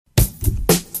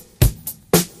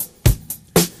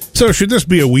So should this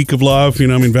be a week of love?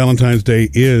 Valentine's Day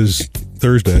is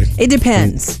Thursday. It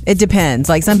depends. It depends.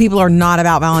 Like, some people are not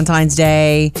about Valentine's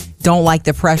Day, don't like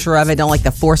the pressure of it, don't like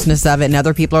the forcedness of it, and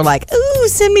other people are like, ooh,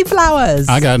 send me flowers.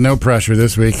 I got no pressure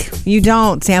this week. You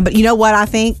don't, Sam, but you know what I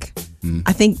think?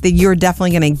 I think that you're definitely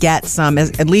going to get some,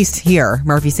 at least here,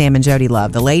 Murphy, Sam, and Jody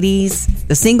love. The ladies,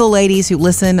 the single ladies who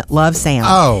listen, love Sam.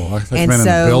 Oh, I thought you meant in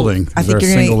the building. Is there a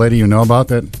single lady you know about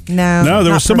that? No,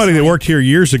 there was somebody that worked here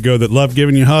years ago that loved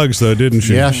giving you hugs, though, didn't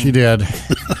she? Yeah, she did.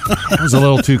 It was a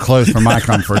little too close for my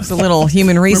comfort. It's a little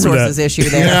human resources issue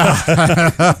there.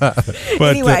 Yeah.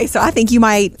 Anyway, so I think you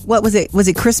might, what was it? Was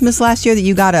it Christmas last year that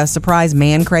you got a surprise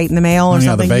man crate in the mail or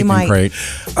something? The bacon crate.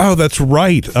 Oh, that's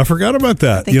right. I forgot about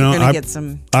that. I think you're going to get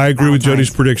some. I agree with Jody's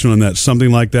prediction on that.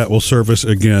 Something like that will surface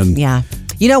again. Yeah.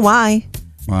 You know why?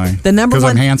 Why? The number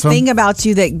one handsome? thing about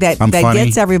you that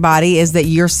gets everybody is that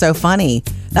you're so funny.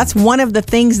 That's one of the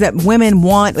things that women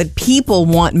want, that people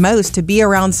want most, to be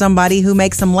around somebody who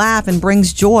makes them laugh and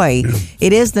brings joy. Yeah.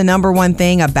 It is the number one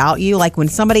thing about you. Like when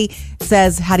somebody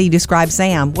says, how do you describe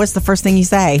Sam? What's the first thing you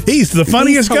say? He's the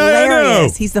funniest guy I know.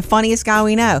 He's the funniest guy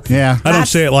we know. Yeah. I don't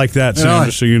say it like that, Sam,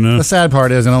 just so you know. The sad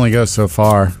part is it only goes so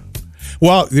far.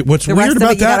 Well, what's weird about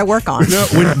that? You got to work on.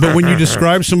 But when you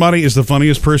describe somebody as the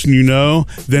funniest person you know,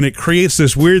 then it creates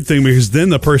this weird thing, because then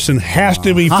the person has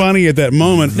to be funny at that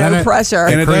moment. No pressure.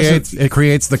 And it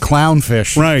creates the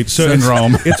clownfish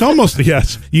syndrome. It's almost,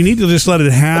 yes. You need to just let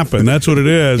it happen. That's what it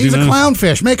is. He's a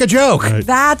clownfish. Make a joke. Right.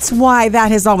 That's why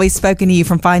that has always spoken to you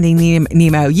from Finding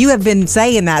Nemo. You have been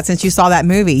saying that since you saw that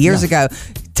movie years ago.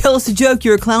 Tell us a joke,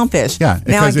 you're a clownfish. Yeah.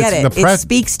 Now I get it. It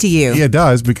speaks to you. Yeah, it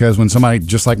does, because when somebody,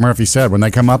 just like Murphy said, when they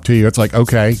come up to you, it's like,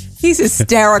 okay. He's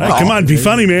hysterical. Hey, come on, be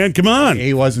funny, man. Come on.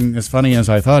 He wasn't as funny as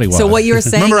I thought he was. So what you were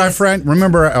saying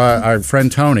Remember our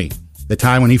friend Tony, the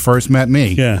time when he first met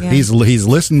me. Yeah. He's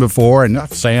listened before, and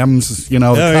Sam's, cut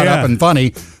up and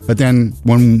funny. But then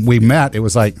when we met, it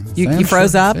was like, you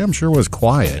froze up? Sam sure was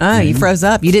quiet. You froze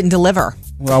up. You didn't deliver.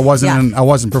 Well, I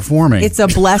wasn't performing. It's a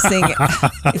blessing.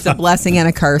 It's a blessing and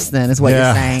a curse, then, is what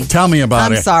you're saying. Tell me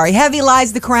about it. I'm sorry. Heavy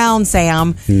lies the crown,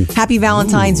 Sam. Happy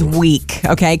Valentine's week.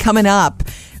 Okay, coming up.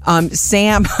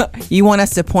 Sam, you want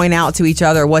us to point out to each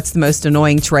other what's the most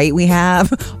annoying trait we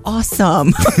have?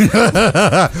 Awesome.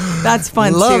 That's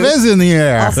fun, Love too. is in the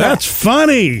air. Also, that's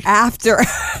funny. After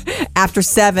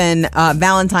 7,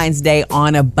 Valentine's Day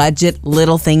on a budget,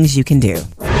 little things you can do.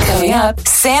 Coming up,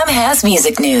 Sam has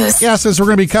music news. Yeah, since we're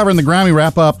going to be covering the Grammy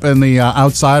wrap-up and the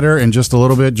Outsider in just a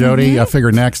little bit, Jody, I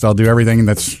figure next I'll do everything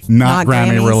that's not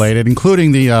Grammy-related,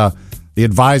 including the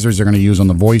advisors they're going to use on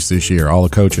The Voice this year, all the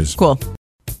coaches. Cool.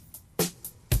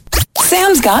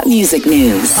 Sam's got music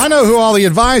news. I know who all the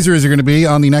advisors are going to be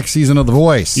on the next season of The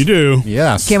Voice. You do?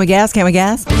 Yes. Can we guess?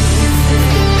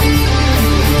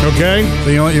 Okay. So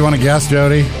you want to guess,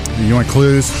 Jody? You want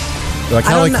clues?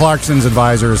 Kelly Clarkson's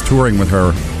advisor is touring with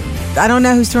her. I don't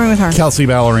know who's touring with her. Kelsey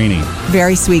Ballerini.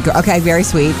 Very sweet. Okay, very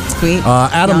sweet.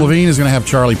 Adam Levine is going to have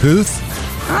Charlie Puth.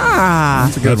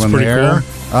 That's a good one there.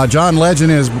 Cool. John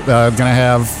Legend is going to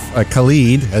have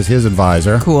Khalid as his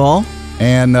advisor. Cool.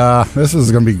 And this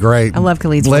is going to be great. I love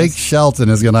Khalid's Blake voice. Shelton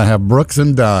is going to have Brooks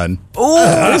and Dunn.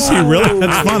 Oh, is he really?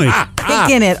 That's funny.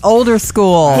 Kicking it, older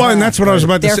school. Well, and that's what I was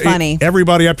about to say. They're funny.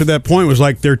 Everybody up to that point was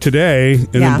like, they're today, and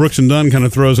then Brooks and Dunn kind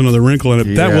of throws another wrinkle in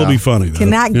it. That will be funny, though.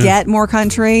 Can that get more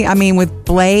country? I mean, with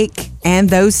Blake and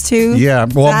those two? Yeah,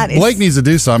 well, Blake needs to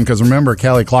do something, because remember,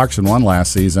 Kelly Clarkson won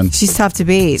last season. She's tough to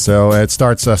beat. So it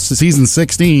starts, season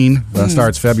 16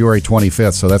 starts February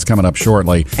 25th, so that's coming up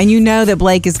shortly. And you know that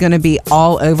Blake is going to be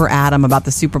all over Adam about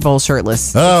the Super Bowl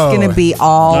shirtless. Oh. It's going to be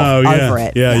all over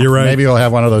it. Yeah, you're right. Maybe he'll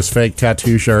have one of those fake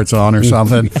tattoo shirts on or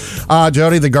something.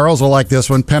 Jody, the girls will like this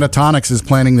one. Pentatonix is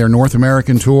planning their North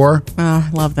American tour. Oh,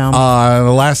 love them.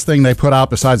 The last thing they put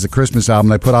out, besides the Christmas album,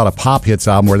 they put out a pop hits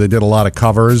album where they did a lot of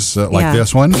covers like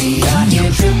this one.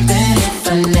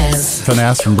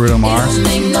 Finesse from Bruno Mars.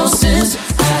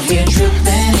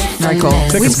 Very cool.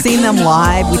 We've seen them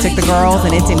live. We took the girls,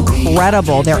 and it's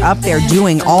incredible. They're up there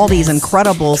doing all these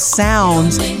incredible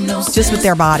sounds just with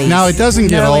their bodies. Now, it doesn't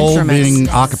get old being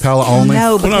a cappella only.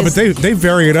 No, but they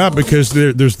vary it up, because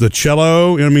there's the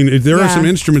cello. I mean, there are some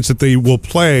instruments that they will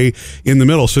play in the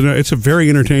middle. So it's a very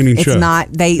entertaining show. It's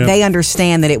not. They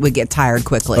understand that it would get tired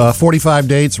quickly. 45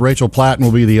 dates. Rachel Platten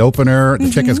will be the opener.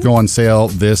 The tickets go on sale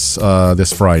this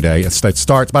Friday. It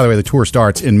starts, by the way, the tour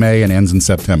starts in May and ends in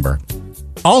September.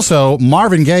 Also,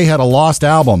 Marvin Gaye had a lost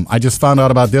album. I just found out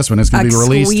about this one. It's going to be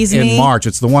released in March.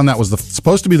 It's the one that was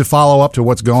supposed to be the follow-up to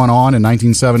What's Going On in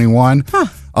 1971.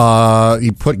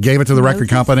 He gave it to the record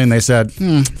company, and they said,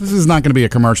 "This is not going to be a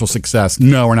commercial success.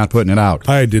 No, we're not putting it out."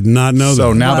 I did not know that.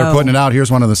 So now they're putting it out.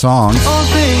 Here's one of the songs. Oh,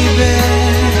 baby,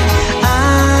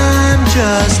 I'm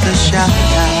just a shy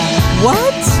guy.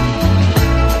 What?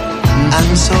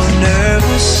 I'm so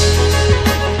nervous.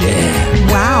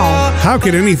 Wow. How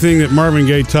could anything that Marvin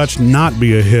Gaye touched not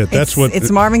be a hit?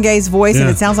 It's Marvin Gaye's voice, and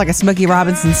Yeah. it sounds like a Smokey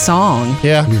Robinson song.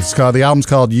 Yeah, the album's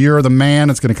called "You're the Man."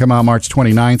 It's going to come out March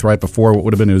 29th, right before what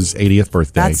would have been his 80th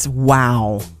birthday. That's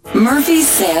wow. Murphy,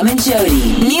 Sam, and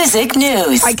Jody. Music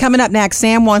news. All right, coming up next,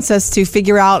 Sam wants us to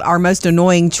figure out our most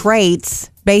annoying traits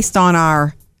based on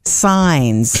our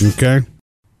signs. Okay.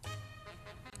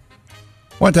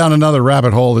 Went down another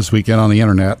rabbit hole this weekend on the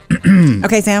internet,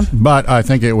 Okay, Sam. but I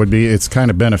think it's kind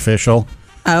of beneficial.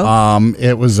 Oh.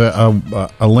 It was a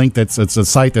link it's a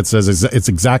site that says it's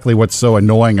exactly what's so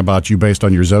annoying about you based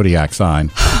on your zodiac sign.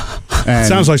 And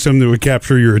Sounds like something that would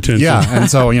capture your attention. yeah, and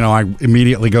so I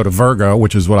immediately go to Virgo,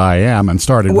 which is what I am, and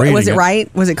started reading. Was it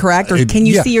right? Was it correct? Or can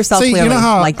you see yourself clearly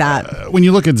like that? When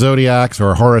you look at zodiacs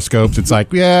or horoscopes, it's like,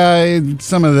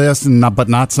 some of this but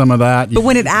not some of that. But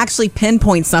when it actually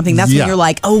pinpoints something, that's when you're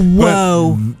like, oh,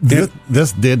 whoa.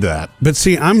 This did that. But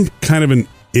see, I'm kind of an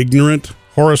ignorant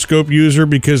horoscope user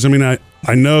because,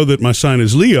 I know that my sign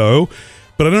is Leo,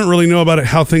 but I don't really know about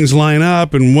how things line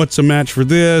up and what's a match for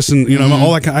this, and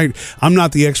all that. I'm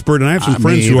not the expert, and I have some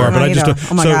friends who are, but I just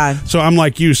don't. Oh my God. So I'm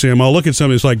like you, Sam. I'll look at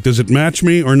something. It's like, does it match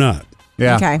me or not?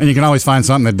 Yeah, Okay. and you can always find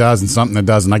something that does and something that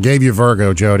doesn't. I gave you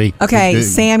Virgo, Jody. Okay,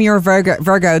 Sam, you're a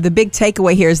Virgo. The big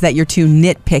takeaway here is that you're too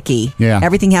nitpicky. Yeah.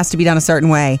 Everything has to be done a certain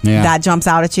way. Yeah. That jumps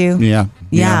out at you? Yeah.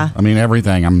 I mean,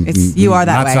 everything. You are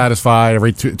that not way. satisfied.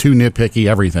 Too nitpicky.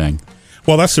 Everything.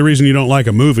 Well, that's the reason you don't like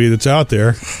a movie that's out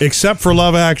there, except for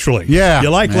Love Actually. Yeah, You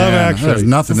like Love Actually. There's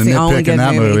nothing It's to the only nitpick good in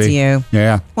that movie movie. to you.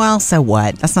 Yeah. Well, so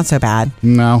what? That's not so bad.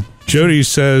 No. Jody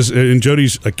says, and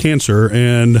Jody's a Cancer,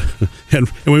 and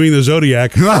we mean the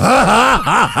Zodiac,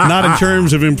 not in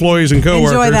terms of employees and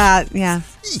coworkers. Enjoy that. Yeah.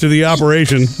 To the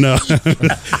operation, no.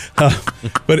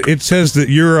 But it says that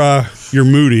you're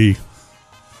moody.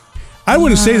 I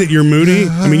wouldn't say that you're moody.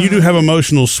 I mean, you do have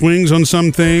emotional swings on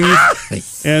some things,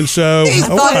 and so I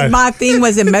thought my thing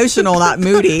was emotional, not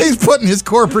moody. He's putting his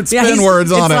corporate spin he's-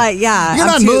 words on it's it. like, yeah, You're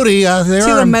I'm not too- moody.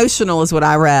 Too emotional is what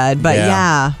I read, but Yeah.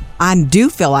 yeah, I do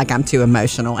feel like I'm too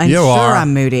emotional, and You sure are.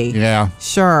 I'm moody. Yeah.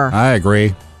 Sure. I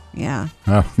agree. Yeah.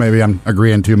 Maybe I'm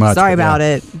agreeing too much. Sorry but about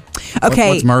yeah. it. Okay.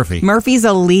 What's Murphy? Murphy's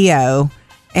a Leo.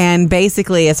 And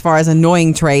basically, as far as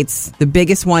annoying traits, the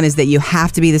biggest one is that you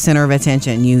have to be the center of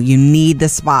attention. You need the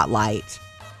spotlight.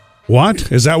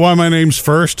 What? Is that why my name's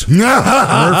first?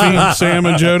 Murphy, Sam,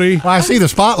 and Jody? Well, I see the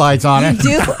spotlights on it.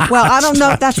 You do? Well, I don't know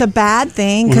if that's a bad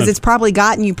thing because it's probably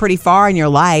gotten you pretty far in your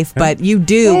life, but you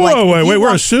do. Whoa, wait.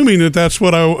 We're assuming that that's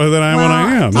what I am when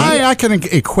I am. I can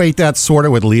equate that sort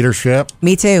of with leadership.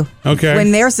 Me too. Okay.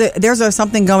 When there's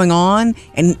something going on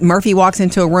and Murphy walks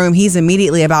into a room, he's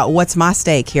immediately about what's my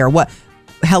stake here?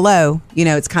 Hello,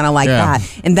 it's kind of like Yeah.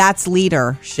 that, and that's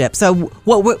leadership. So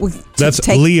what That's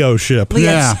Leo-ship.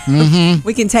 Yeah. Mm-hmm.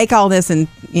 We can take all this and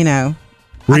I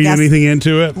Read guess- anything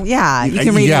into it? Yeah, you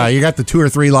can read. Yeah, it. you got the 2 or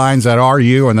 3 lines that are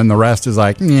you, and then the rest is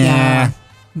like, Yeah.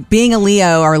 Being a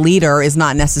Leo or leader is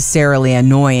not necessarily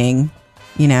annoying.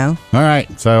 All right,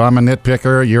 so I'm a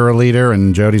nitpicker, you're a leader,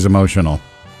 and Jody's emotional.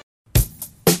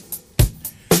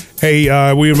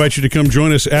 Hey, we invite you to come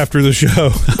join us after the show.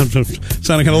 I'm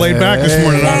sounding kind of laid back this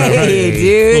morning. Hey, A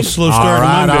dude. little slow start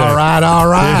on Monday. All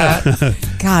right.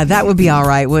 God, that would be all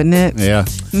right, wouldn't it? Yeah.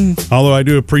 Although I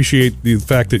do appreciate the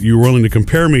fact that you were willing to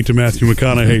compare me to Matthew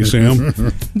McConaughey,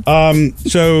 Sam.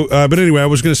 But anyway, I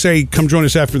was going to say, come join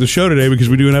us after the show today because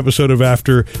we do an episode of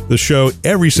After the Show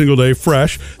every single day,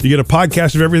 fresh. You get a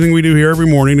podcast of everything we do here every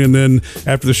morning, and then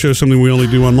after the show, something we only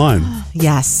do online.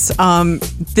 Yes.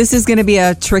 This is going to be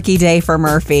a tricky day for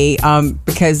Murphy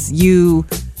because you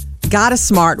got a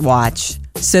smartwatch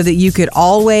so that you could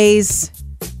always.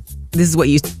 This is what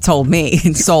you told me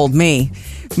and sold me,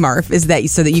 Murph, is that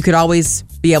so that you could always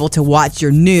be able to watch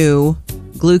your new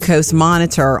glucose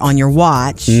monitor on your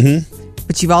watch. Mm-hmm.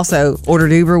 But you've also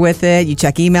ordered Uber with it. You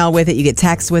check email with it. You get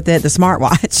text with it, the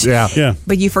smartwatch. Yeah.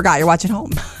 But you forgot your watch at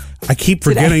home. I keep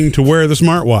forgetting to wear the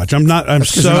smartwatch. I'm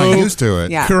You're not used to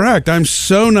it. Yeah. Correct. I'm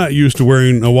so not used to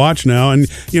wearing a watch now. And,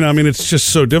 it's just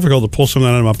so difficult to pull something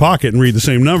out of my pocket and read the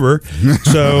same number.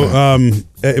 So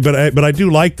but I do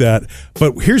like that.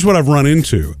 But here's what I've run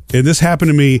into, and this happened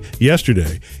to me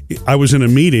yesterday. I was in a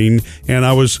meeting, and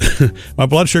my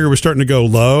blood sugar was starting to go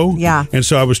low. Yeah. And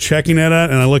so I was checking at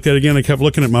it, and I looked at it again. I kept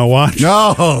looking at my watch.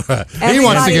 No, he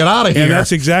wants to get out of here. And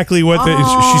that's exactly what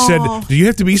she said. Do you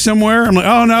have to be somewhere? I'm like,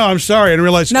 oh no, I'm sorry. And I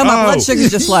realized, no, my blood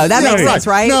sugar's just low. That makes sense,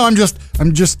 right? No, I'm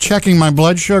just checking my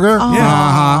blood sugar.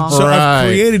 Yeah. So I've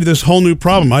created this whole new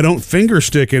problem. I don't finger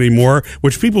stick anymore,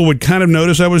 which people would kind of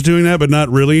notice I was doing that, but not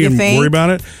really, and worry about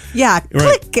it. Yeah,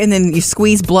 click, and then you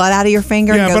squeeze blood out of your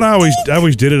finger. Yeah, but I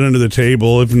always did it under the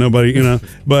table if nobody,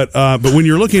 But when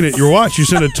you're looking at your watch, you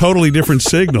send a totally different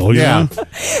signal. You know?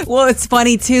 Well, it's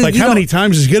funny too. Like, how many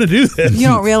times is he going to do this? You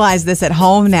don't realize this at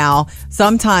home now.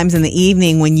 Sometimes in the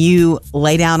evening when you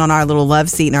lay down on our little love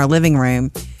seat in our living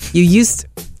room, you used.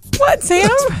 What, Sam?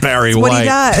 Barry That's White. what he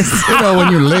does.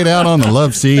 When you're laid out on the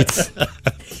love seats.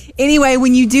 Anyway,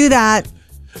 when you do that,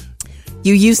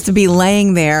 you used to be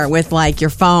laying there with like your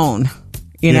phone,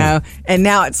 you know, and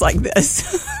now it's like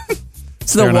this.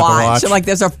 It's the watch. Like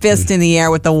there's a fist in the air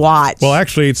with the watch. Well,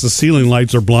 actually, it's the ceiling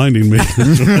lights are blinding me.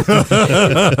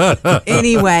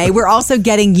 Anyway, we're also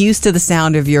getting used to the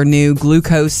sound of your new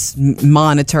glucose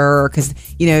monitor because,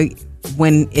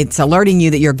 when it's alerting you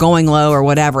that you're going low or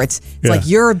whatever, it's like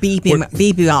you're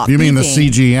beeping off. You mean the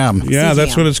CGM? Yeah,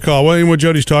 that's what it's called. Well, and what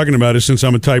Jody's talking about is since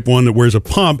I'm a type 1 that wears a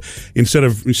pump, instead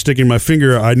of sticking my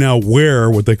finger, I now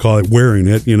wear what they call it, wearing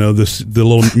it, the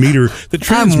little meter that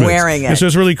transmits. I'm wearing it. And so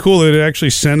it's really cool that it actually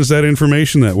sends that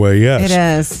information that way, yes. It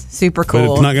is. Super cool.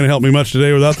 But it's not going to help me much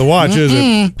today without the watch, is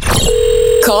it?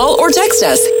 Call or text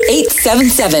us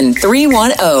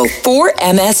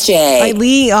 877-310-4MSJ.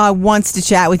 Lee wants to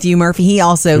chat with you, Murphy. He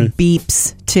also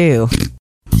beeps too.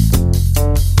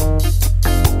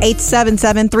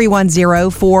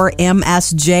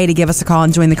 877-310-4MSJ to give us a call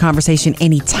and join the conversation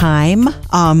anytime.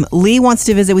 Lee wants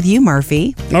to visit with you,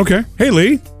 Murphy. Okay. Hey,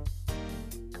 Lee.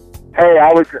 Hey,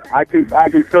 I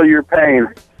can feel your pain.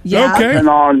 Yeah. Okay.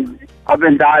 I've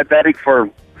been diabetic for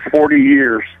 40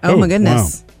 years. Oh my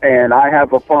goodness. Wow. And I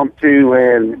have a pump too,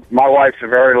 and my wife's a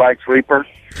very light sleeper.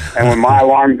 And when my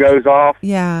alarm goes off,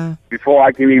 before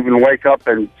I can even wake up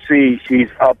and see, she's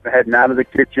up heading out of the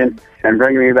kitchen and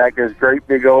bringing me back this great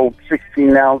big old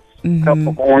 16-ounce cup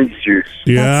of orange juice.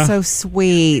 Yeah. That's so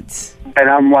sweet. And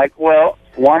I'm like, well,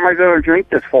 why am I going to drink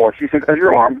this for? She said, because your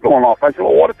alarm's going off. I said,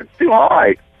 well, what if it's too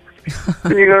high?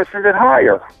 Then you got to send it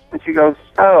higher. And she goes,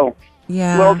 oh,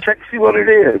 well, check to see what it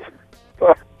is.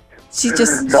 She's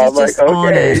just okay.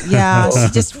 on it. Yeah,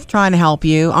 she's just trying to help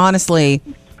you, honestly.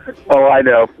 Oh, I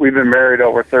know. We've been married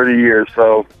over 30 years,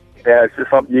 so yeah, it's just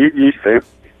something you used to.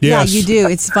 Yes. Yeah, you do.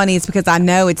 It's funny. It's because I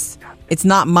know it's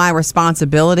not my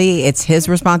responsibility. It's his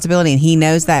responsibility, and he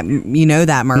knows that. You know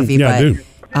that, Murphy. Yeah, I do.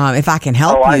 If I can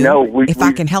help you, I know.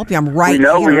 I can help you, I'm right here. We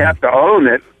know here. we have to own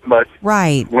it, but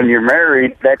when you're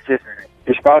married, that's just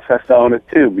your spouse has to own it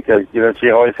too, because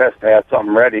she always has to have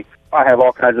something ready. I have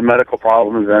all kinds of medical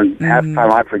problems, and half the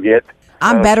time I forget.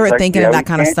 I'm better at thinking of that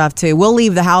kind of stuff too. We'll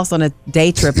leave the house on a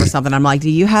day trip or something. I'm like, do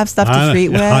you have stuff to treat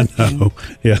with? I know.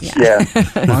 Yeah.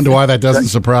 I wonder why that doesn't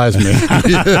surprise me.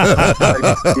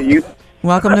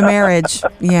 Welcome to marriage.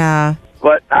 Yeah.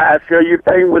 But I feel your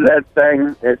pain with that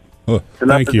thing. It's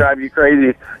enough to drive you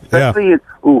crazy, especially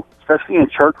especially in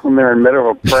church when they're in the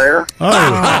middle of a prayer. Oh,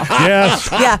 yes.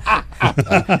 Yeah.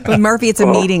 With Murphy, it's a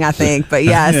meeting, I think, but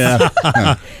yes.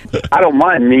 Yeah. I don't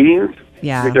mind meetings.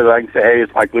 Yeah. Because I can say, hey,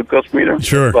 it's my glucose meter.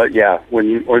 Sure. But yeah, when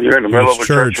you're in the middle of a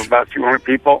church with about 200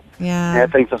 people,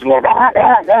 that thing's just going.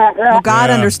 Well, God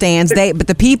understands. But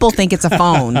the people think it's a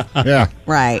phone. Yeah.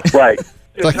 Right. Right.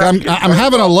 It's like I'm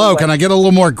having a low. Can I get a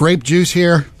little more grape juice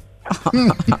here?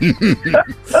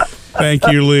 Thank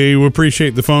you, Lee. We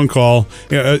appreciate the phone call.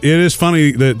 Yeah, it is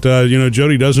funny that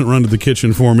Jody doesn't run to the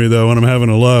kitchen for me though when I'm having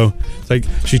a low. It's like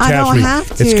she taps me.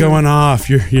 Have to. It's going off.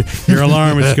 Your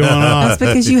alarm is going off.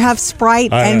 That's because you have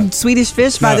Sprite and Swedish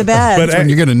Fish by the bed. That's when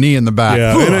you get a knee in the back.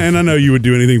 Yeah, and I know you would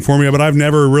do anything for me, but I've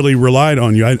never really relied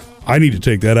on you. I need to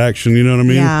take that action. You know what I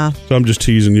mean? Yeah. So I'm just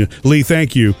teasing you, Lee.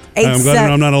 Thank you. I'm glad to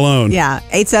know I'm not alone. Yeah.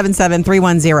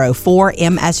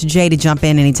 877-310-4MSJ to jump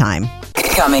in anytime.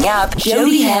 Coming up,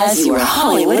 Jody has your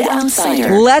Hollywood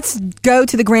Outsider. Let's go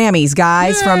to the Grammys,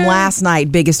 guys, from last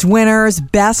night. Biggest winners,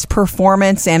 best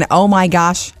performance, and oh my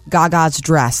gosh, Gaga's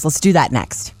dress. Let's do that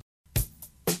next.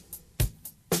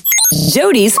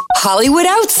 Jody's Hollywood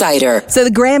Outsider. So the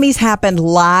Grammys happened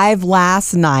live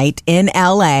last night in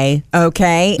LA,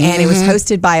 okay? And it was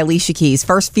hosted by Alicia Keys,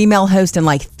 first female host in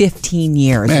like 15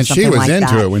 years. Man, she was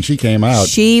into it when she came out.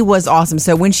 She was awesome.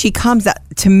 So when she comes out,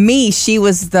 to me, she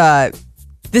was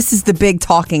this is the big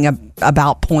talking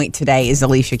about point today is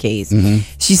Alicia Keys.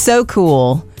 She's so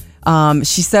cool.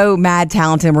 She's so mad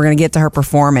talented. We're going to get to her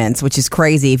performance, which is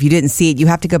crazy. If you didn't see it, you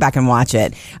have to go back and watch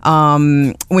it.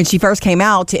 When she first came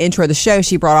out to intro the show,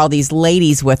 she brought all these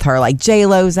ladies with her, like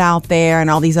J-Lo's out there and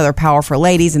all these other powerful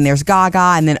ladies. And there's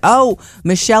Gaga and then,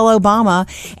 Michelle Obama.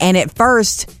 And at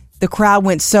first, the crowd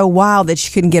went so wild that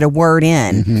she couldn't get a word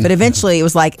in. Mm-hmm. But eventually it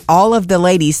was like all of the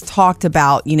ladies talked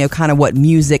about, kind of what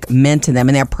music meant to them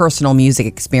and their personal music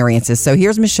experiences. So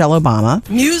here's Michelle Obama.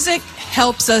 Music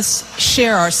helps us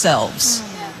share ourselves,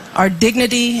 our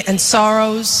dignity and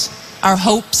sorrows, our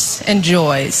hopes and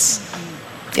joys.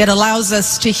 It allows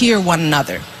us to hear one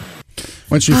another.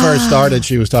 When she first started,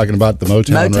 she was talking about the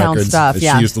Motown records stuff. that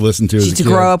yeah, she used to listen to as a kid. She used to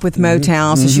grow up with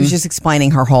Motown, so she was just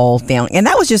explaining her whole thing, and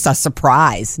that was just a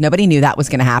surprise. Nobody knew that was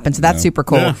going to happen, so that's super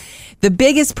cool. Yeah. The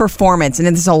biggest performance, and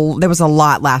there was a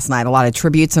lot last night, a lot of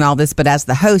tributes and all this. But as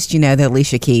the host, that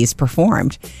Alicia Keys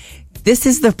performed. This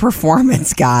is the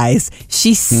performance, guys.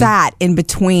 She sat in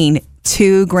between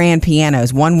two grand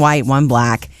pianos, one white, one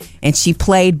black, and she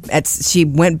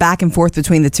went back and forth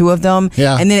between the two of them.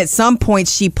 Yeah. And then at some point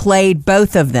she played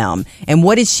both of them. And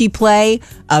what did she play?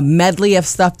 A medley of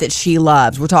stuff that she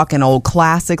loves. We're talking old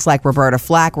classics like Roberta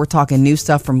Flack. We're talking new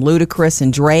stuff from Ludacris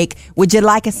and Drake. Would you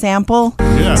like a sample?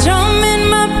 Yeah. Drumming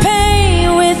my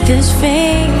pain with his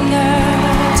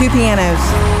finger. Two pianos.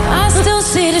 I still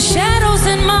see the shadows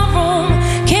in my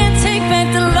room. Can't take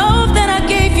back the love that I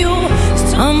gave you.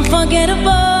 It's unforgettable.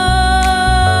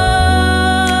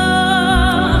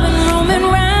 And roaming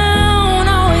round,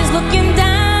 always looking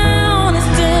down, and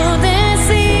still they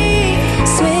see.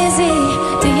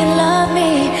 Swizzy, do you love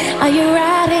me? Are you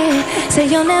riding? Say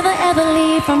you'll never ever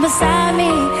leave from beside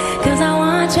me. 'Cause I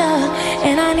want you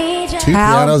and I need you. Two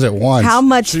pianos at once. How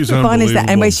much fun is that?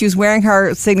 Anyway, she was wearing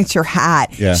her signature hat.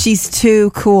 Yeah. She's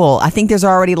too cool. I think there's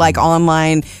already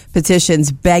online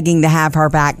petitions begging to have her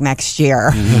back next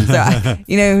year. So,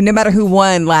 no matter who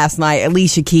won last night,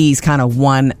 Alicia Keys kind of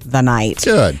won the night.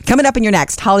 Good. Coming up in your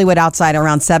next Hollywood Outsider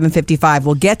around 7:55,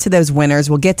 we'll get to those winners.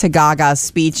 We'll get to Gaga's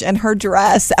speech and her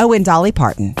dress. Oh, and Dolly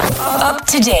Parton. Up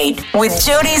to date with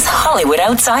Jody's Hollywood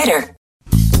Outsider.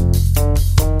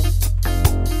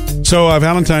 So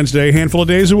Valentine's Day, a handful of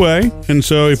days away. And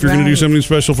so if you're going to do something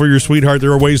special for your sweetheart,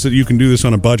 there are ways that you can do this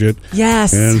on a budget.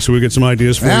 Yes. And so we get some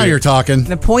ideas for you. Now you're talking.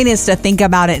 The point is to think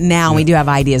about it now. Yeah. We do have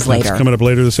ideas later. It's coming up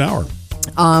later this hour.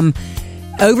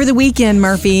 Over the weekend,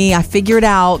 Murphy, I figured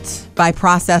out by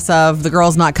process of the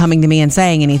girls not coming to me and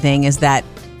saying anything is that,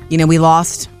 we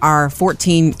lost our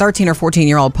 13 or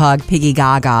 14-year-old pug, Piggy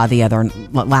Gaga,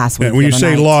 last week. Yeah, when you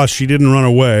say night. Lost, she didn't run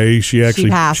away. She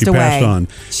passed away. On.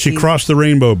 She crossed the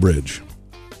Rainbow Bridge.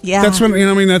 Yeah. That's what,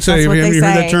 that's have you heard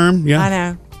that term? Yeah. I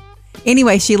know.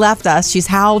 Anyway, she left us. She's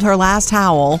howled her last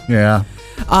howl. Yeah.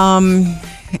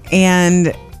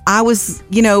 And I was,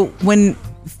 when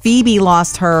Phoebe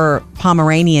lost her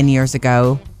Pomeranian years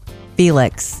ago,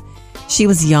 Felix, she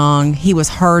was young. He was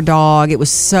her dog. It was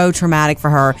so traumatic for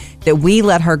her that we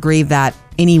let her grieve that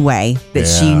anyway, that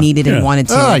she needed and wanted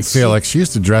to. Oh, I feel like she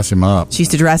used to dress him up. She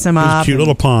used to dress him up. Cute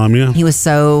little Pom, yeah. He was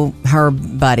so her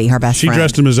buddy, her best friend. She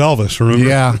dressed him as Elvis, remember?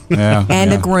 Yeah.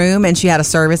 And a groom, and she had a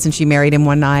service, and she married him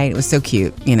one night. It was so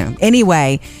cute,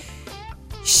 Anyway,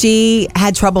 she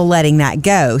had trouble letting that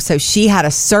go, so she had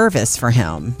a service for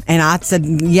him. And I said,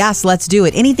 yes, let's do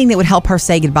it. Anything that would help her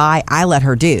say goodbye, I let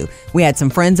her do. We had some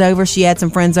friends over. She had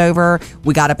some friends over.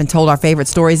 We got up and told our favorite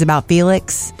stories about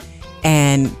Felix,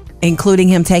 and including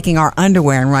him taking our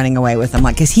underwear and running away with them,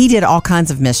 because he did all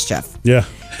kinds of mischief. Yeah,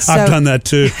 I've done that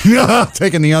too.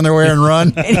 Taking the underwear and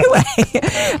run. Anyway,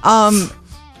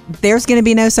 there's going to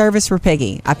be no service for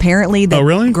Piggy. Apparently,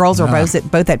 the girls are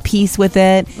both at peace with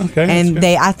it. Okay, and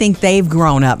I think they've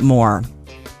grown up more.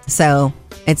 So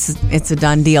it's a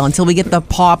done deal until we get the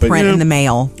paw print in the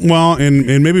mail. Well,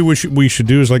 and maybe we should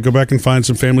do is go back and find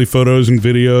some family photos and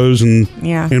videos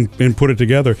and put it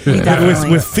together.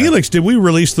 With Felix, did we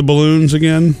release the balloons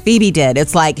again? Phoebe did.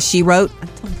 It's like she wrote.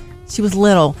 She was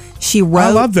little. She wrote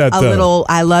I love that, little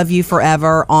 "I love you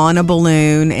forever" on a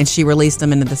balloon, and she released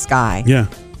them into the sky. Yeah.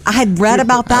 I had read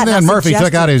about that. And then Murphy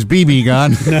took out his BB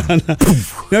gun.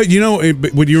 No,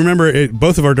 would you remember,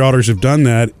 both of our daughters have done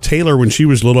that. Taylor, when she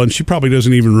was little, and she probably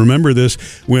doesn't even remember this,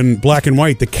 when Black and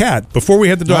White, the cat, before we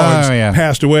had the dogs,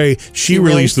 passed away, she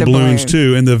released the balloons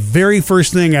too. And the very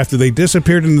first thing after they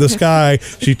disappeared into the sky,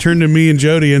 she turned to me and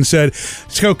Jody and said,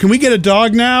 "So, can we get a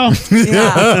dog now?"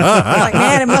 Yeah.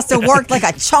 Man, it must have worked like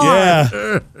a charm.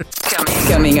 Yeah.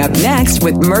 Coming up next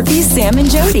with Murphy, Sam, and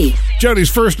Jody.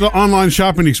 Jody's first online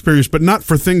shopping experience, but not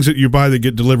for things that you buy that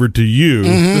get delivered to you.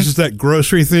 This is that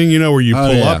grocery thing, where you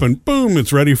pull up and boom,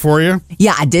 it's ready for you.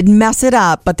 Yeah, I didn't mess it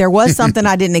up, but there was something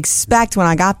I didn't expect when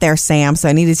I got there, Sam. So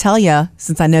I need to tell you,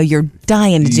 since I know you're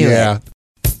dying to do it.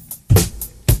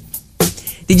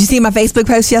 Did you see my Facebook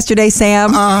post yesterday, Sam?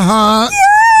 Uh-huh.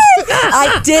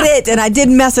 I did it, and I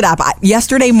didn't mess it up.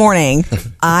 Yesterday morning,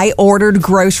 I ordered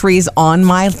groceries on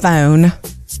my phone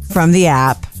from the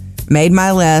app, made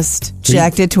my list,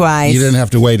 checked it twice. You didn't have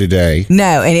to wait a day.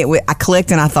 No, and I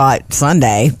clicked, and I thought,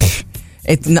 Sunday,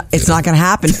 it's not going to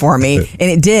happen for me.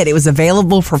 And it did. It was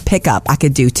available for pickup. I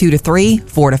could do 2 to 3,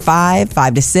 4 to 5,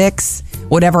 5 to 6,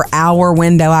 whatever hour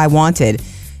window I wanted.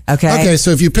 Okay,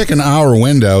 so if you pick an hour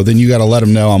window, then you got to let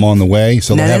them know I'm on the way.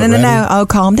 So No. Oh,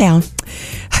 calm down.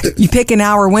 You pick an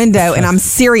hour window, and I'm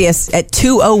serious. At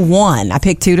 2:01, I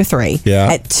picked 2 to 3.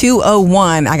 Yeah. At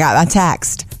 2:01, I got a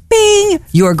text. Bing!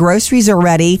 Your groceries are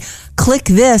ready. Click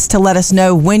this to let us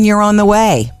know when you're on the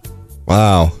way.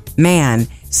 Wow. Man.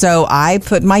 So I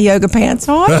put my yoga pants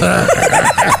on.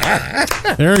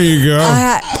 There you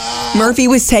go. Murphy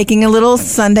was taking a little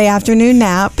Sunday afternoon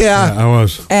nap. Yeah, I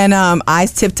was. And I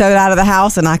tiptoed out of the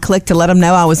house, and I clicked to let him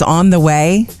know I was on the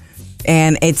way.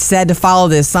 And it said to follow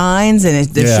the signs, and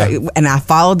and I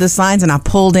followed the signs, and I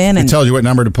pulled in. And it tells you what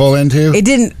number to pull into? It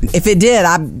didn't. If it did,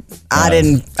 I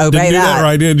didn't obey didn't do that.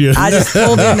 Right, did you? I just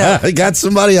pulled in. I got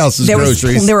somebody else's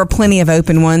groceries. There were plenty of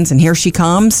open ones, and here she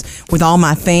comes with all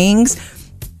my things.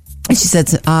 And she said,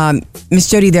 Miss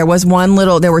Jody, there were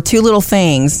 2 little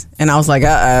things. And I was like,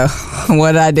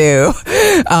 what did I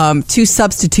do? 2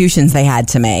 substitutions they had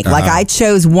to make. Like I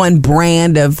chose one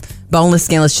brand of boneless,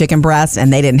 skinless chicken breasts,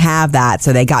 and they didn't have that.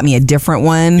 So they got me a different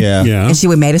one. Yeah. And she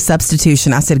made a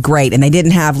substitution. I said, great. And they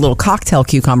didn't have little cocktail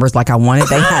cucumbers like I wanted.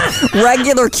 They had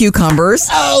regular cucumbers.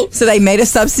 Oh. So they made a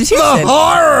substitution. The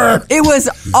horror! It was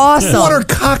awesome. What are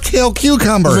cocktail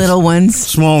cucumbers? Little ones.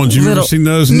 Small ones. You've ever seen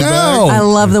those in the bag? I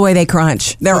love the way they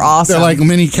crunch. They're awesome. They're like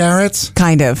mini carrots?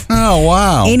 Kind of. Oh,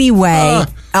 wow. Anyway,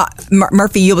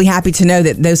 Murphy, you'll be happy to know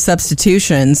that those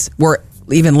substitutions were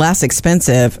even less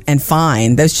expensive and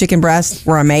fine. Those chicken breasts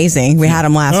were amazing. We had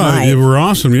them last night. They were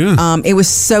awesome, yeah. It was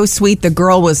so sweet. The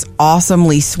girl was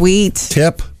awesomely sweet.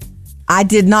 Tip? I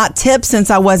did not tip since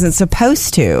I wasn't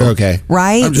supposed to. Okay.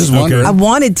 Right? I'm just wondering. I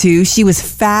wanted to. She was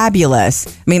fabulous.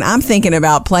 I mean, I'm thinking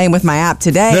about playing with my app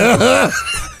today.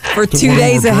 For 2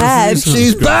 days ahead.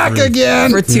 She's back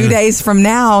again. For 2 days from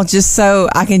now, just so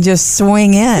I can just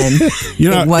swing in.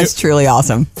 It was truly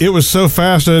awesome. It was so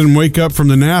fast I didn't wake up from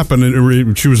the nap,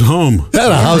 and she was home.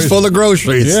 Had a house full of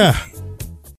groceries. Yeah.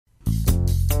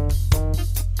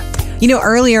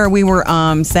 Earlier we were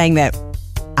saying that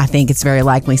I think it's very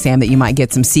likely, Sam, that you might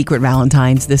get some secret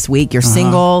Valentines this week. You're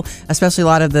single, especially a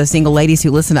lot of the single ladies who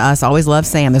listen to us always love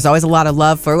Sam. There's always a lot of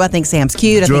love for, I think Sam's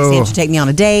cute. I think Sam should take me on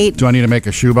a date. Do I need to make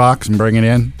a shoebox and bring it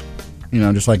in?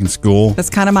 Just like in school. That's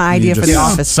kind of my idea for the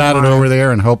office. Sat it over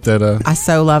there and hope that. I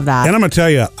so love that. And I'm going to tell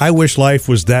you, I wish life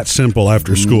was that simple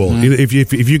after school.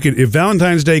 If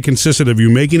Valentine's Day consisted of you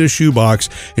making a shoebox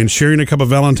and sharing a couple of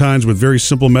Valentines with very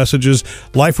simple messages,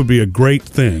 life would be a great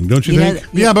thing, don't you think?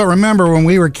 Yeah, but remember when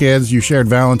we were kids, you shared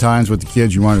Valentines with the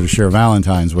kids you wanted to share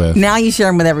Valentines with. Now you share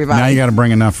them with everybody. Now you got to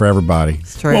bring enough for everybody.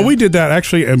 It's true. Well, we did that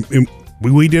actually, and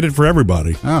we did it for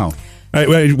everybody. Oh.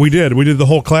 We did the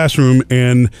whole classroom,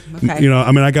 and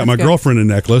I got my girlfriend a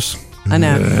necklace. I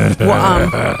know.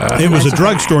 It was a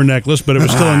drugstore necklace, but it was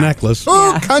still a necklace.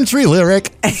 Oh, country lyric.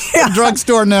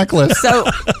 Drugstore necklace. So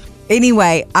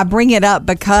anyway, I bring it up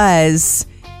because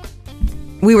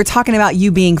we were talking about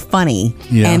you being funny,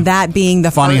 and that being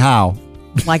the funny how,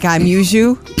 like I amuse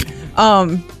you.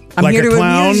 I'm like here to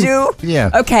amuse you.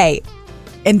 Yeah. Okay.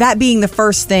 And that being the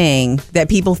first thing that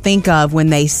people think of when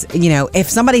they, if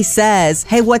somebody says,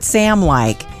 hey, what's Sam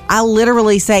like? I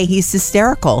literally say he's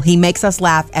hysterical. He makes us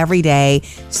laugh every day.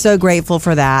 So grateful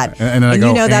for that. And I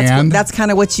go, that's kind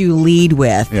of what you lead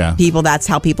with. Yeah. People, that's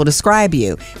how people describe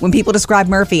you. When people describe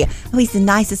Murphy, he's the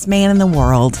nicest man in the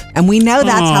world. And we know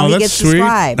that's how he gets sweet.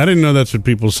 described. I didn't know that's what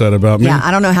people said about me. Yeah, I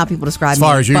don't know how people describe me. As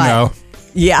far as you know.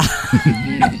 Yeah.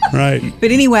 Right. But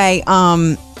anyway,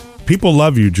 people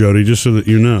love you, Jody, just so that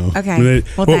you know. Okay.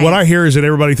 What I hear is that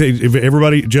everybody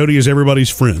thinks Jody is everybody's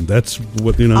friend. That's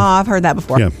what, Oh, I've heard that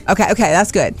before. Yeah. Okay,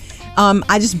 that's good.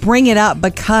 I just bring it up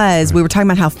because we were talking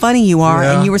about how funny you are,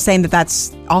 and you were saying that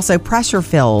that's also pressure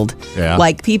filled. Yeah.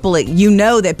 Like people,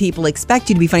 that people expect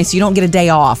you to be funny, so you don't get a day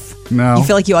off. No. You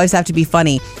feel like you always have to be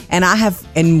funny. And I have,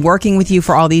 in working with you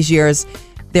for all these years,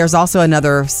 there's also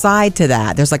another side to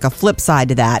that. There's like a flip side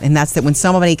to that. And that's that when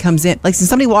somebody comes in, like when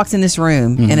somebody walks in this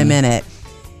room in a minute,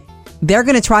 they're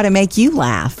going to try to make you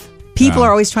laugh. People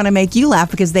are always trying to make you laugh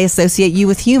because they associate you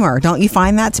with humor. Don't you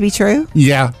find that to be true?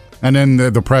 Yeah. And then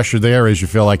the pressure there is you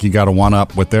feel like you got to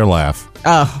one-up with their laugh.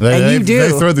 Oh, and you do. They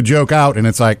throw the joke out, and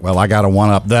it's like, well, I got to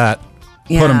one-up that.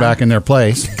 Put them back in their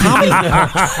place. You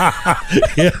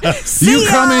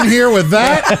come in here with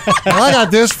that? Well, I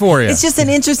got this for you. It's just an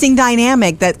interesting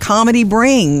dynamic that comedy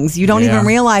brings. You don't even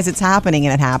realize it's happening,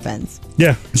 and it happens.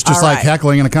 Yeah. It's just like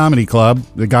heckling in a comedy club.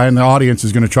 The guy in the audience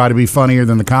is going to try to be funnier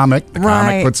than the comic. The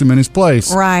comic puts him in his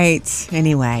place. Right.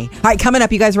 Anyway. All right, coming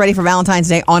up, you guys ready for Valentine's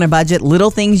Day on a budget?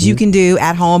 Little things you can do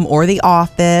at home or the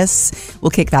office.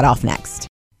 We'll kick that off next.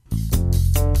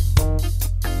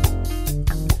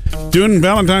 Doing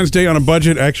Valentine's Day on a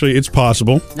budget, actually, it's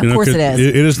possible. Of course it is.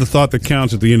 It is the thought that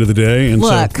counts at the end of the day. And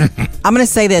look, I'm going to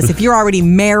say this. If you're already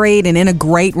married and in a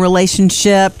great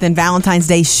relationship, then Valentine's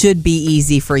Day should be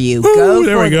easy for you.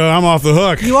 There we go. I'm off the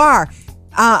hook. You are.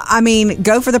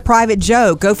 Go for the private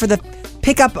joke. Go for the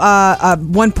pick up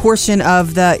one portion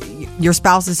of your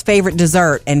spouse's favorite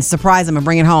dessert and surprise them and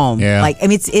bring it home. Yeah.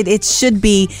 It should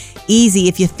be easy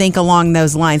if you think along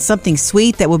those lines. Something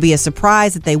sweet that will be a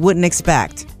surprise that they wouldn't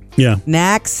expect. Yeah.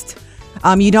 Next,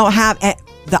 you don't have.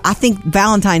 I think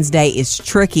Valentine's Day is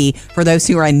tricky for those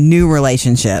who are in new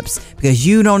relationships because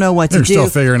you don't know what to do. Still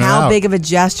figuring it out. How big of a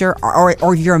gesture, or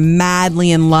if you're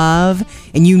madly in love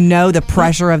and you know the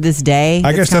pressure of this day.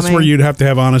 I guess that's where you'd have to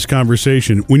have honest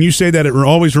conversation. When you say that, it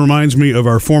always reminds me of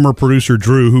our former producer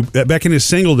Drew, who back in his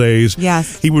single days,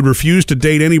 he would refuse to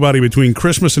date anybody between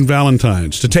Christmas and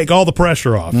Valentine's to take all the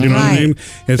pressure off. You know what I mean?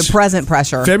 It's the present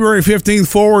pressure. February 15th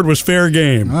forward was fair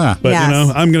game, but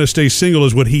I'm going to stay single,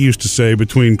 is what he used to say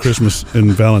between Christmas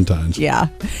and Valentine's. Yeah,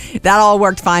 that all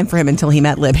worked fine for him until he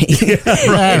met Libby.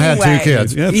 And had 2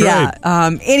 kids. Yeah, that's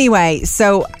right. Anyway,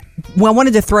 so I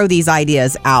wanted to throw these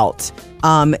ideas out.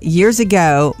 Years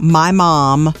ago, my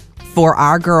mom, for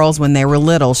our girls when they were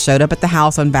little, showed up at the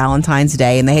house on Valentine's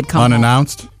Day, and they had come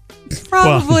unannounced.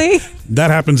 Probably. Well,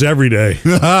 that happens every day.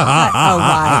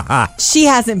 Right. She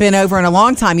hasn't been over in a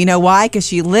long time. You know why? Because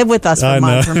she lived with us for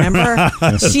months, remember?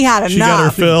 She had enough. She got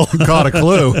her fill. Caught a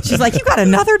clue. She's like, you got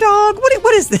another dog?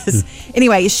 What is this?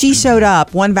 Anyway, she showed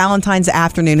up one Valentine's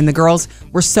afternoon, and the girls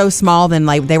were so small, then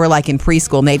they were in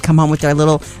preschool, and they'd come home with their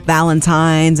little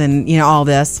Valentines and, all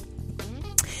this.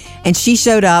 And she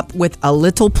showed up with a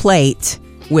little plate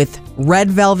with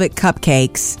red velvet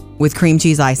cupcakes with cream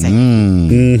cheese icing.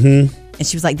 Mm-hmm. And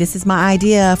she was like, this is my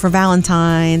idea for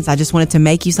Valentine's. I just wanted to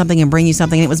make you something and bring you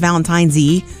something. And it was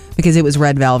Valentine's-y because it was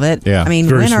red velvet. Yeah,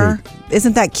 winner. Sweet.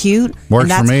 Isn't that cute? Works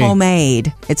and that's for me.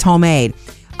 Homemade. It's homemade.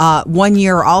 One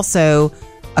year also,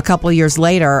 a couple of years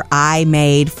later, I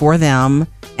made for them,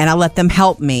 and I let them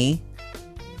help me,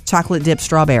 chocolate dipped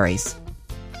strawberries.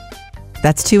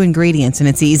 That's 2 ingredients, and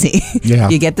it's easy. Yeah.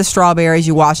 You get the strawberries,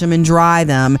 you wash them and dry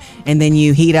them, and then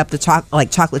you heat up the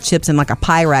chocolate chips in a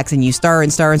Pyrex, and you stir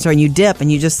and stir and stir, and you dip,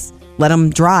 and you just let them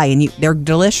dry, and they're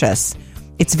delicious.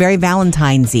 It's very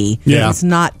Valentine's-y. Yeah. It's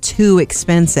not too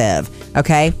expensive,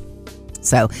 okay?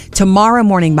 So tomorrow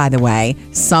morning, by the way,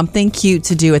 something cute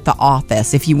to do at the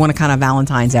office if you want to kind of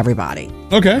Valentine's everybody.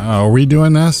 Okay. Are we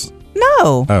doing this?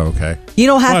 No. Oh, okay. You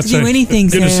don't have to do anything,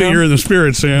 Good Sam. to see you're in the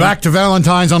spirit, Sam. Back to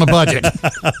Valentine's on a budget. All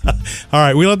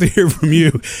right, we'd love to hear from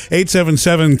you.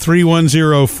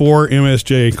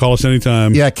 877-310-4MSJ. Call us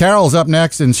anytime. Yeah, Carol's up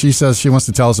next, and she says she wants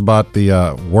to tell us about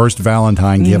the worst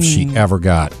Valentine gift she ever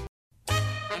got.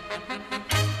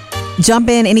 Jump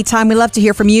in anytime. We love to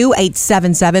hear from you.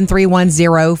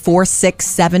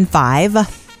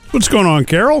 877-310-4675. What's going on,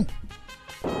 Carol?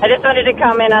 I just wanted to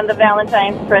comment on the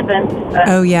Valentine's present.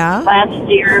 Oh, yeah? Last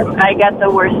year, I got the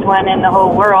worst one in the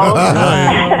whole world.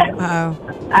 I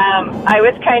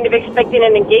was kind of expecting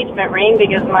an engagement ring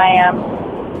because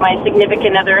my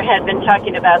significant other had been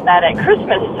talking about that at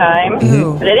Christmas time.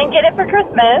 Ooh. But I didn't get it for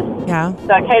Christmas. Yeah.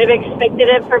 So I kind of expected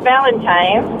it for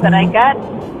Valentine's. But I got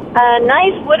a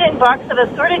nice wooden box of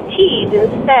assorted teas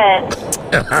instead.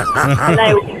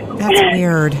 That's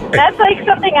weird. That's like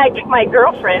something I give my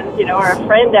girlfriends, or a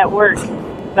friend at work.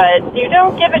 But you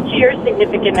don't give it to your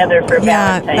significant other for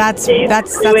Valentine's Day.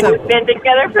 We've been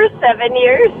together for 7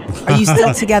 years. Are you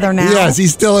still together now? Yeah, is he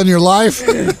still in your life?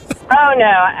 Oh,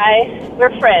 no.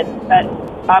 We're friends, but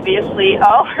obviously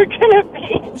all we're going to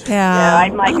be. Yeah.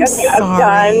 I'm like, I'm okay,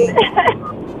 sorry. I'm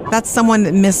done. That's someone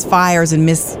that misfires and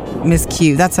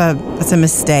miscue. That's a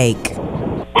mistake.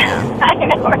 I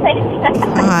know, right?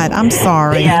 God, I'm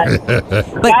sorry. Yeah.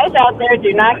 Guys out there,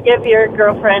 do not give your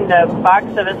girlfriend a box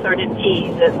of assorted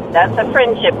teas. That's a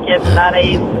friendship gift, not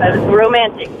a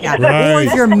romantic gift. Yeah. Right. Or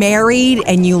if you're married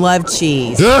and you love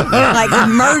cheese. Like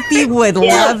Murphy would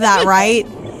love that, right?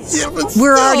 Yeah, but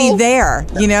we're already there,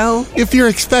 you know? If you're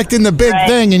expecting the big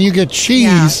thing and you get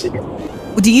cheese.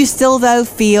 Yeah. Do you still, though,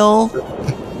 feel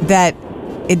that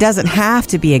it doesn't have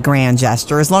to be a grand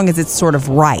gesture as long as it's sort of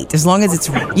right? As long as it's,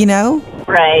 you know?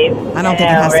 Right. I don't think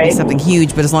it has to be something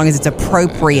huge, but as long as it's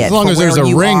appropriate. As long as there's a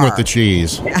ring with the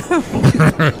cheese. No, it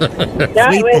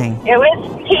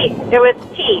was tea. It was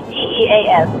tea.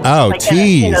 T-E-A-S. Oh, like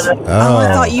teas.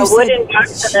 I thought you a said wooden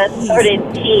box that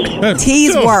started tea.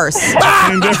 Tea's worse.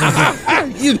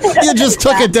 you just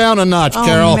took it down a notch,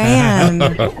 Carol. Oh, man.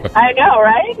 I know,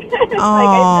 right? Like I said,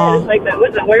 it's like that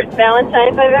was the worst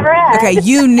Valentine's I've ever had. Okay,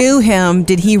 you knew him.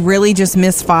 Did he really just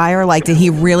misfire? Like, did he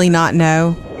really not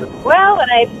know? Well, what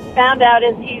I found out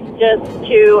is he's just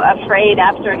too afraid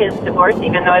after his divorce,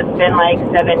 even though it's been like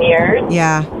 7 years.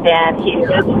 Yeah. And he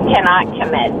just cannot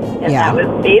commit. And that was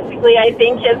basically, I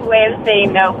think, his way of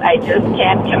saying, nope, I just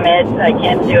can't commit. I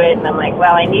can't do it. And I'm like,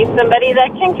 well, I need somebody that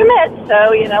can commit.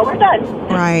 So, you know, we're done.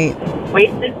 Right.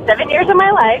 Wasted 7 years of my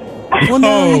life. Well,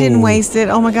 no, you didn't waste it.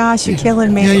 Oh, my gosh, you're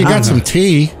killing me. Yeah, you got some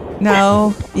tea.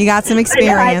 No, you got some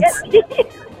experience.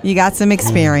 You got some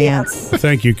experience.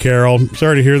 Thank you, Carol.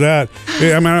 Sorry to hear that.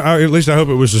 I mean, at least I hope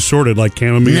it was assorted like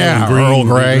chamomile and green. Earl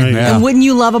Grey. Yeah. And wouldn't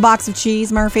you love a box of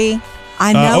cheese, Murphy?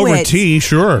 I know over it. tea,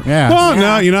 sure. Yeah. Well,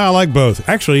 no, you know, I like both.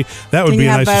 Actually, that would be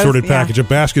a nice assorted package, a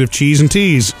basket of cheese and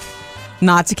teas.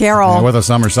 Not to Carol. Yeah, with a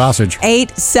summer sausage.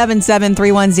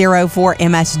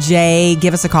 877-310-4MSJ.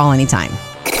 Give us a call anytime.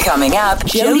 Coming up,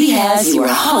 Jody has your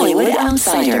Hollywood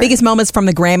Outsider. Biggest moments from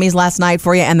the Grammys last night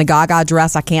for you, and the Gaga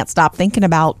dress I can't stop thinking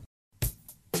about.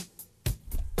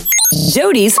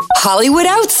 Jody's Hollywood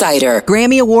Outsider.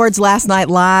 Grammy Awards last night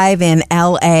live in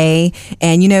L.A.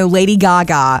 And, you know, Lady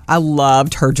Gaga, I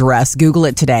loved her dress. Google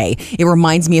it today. It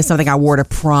reminds me of something I wore to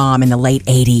prom in the late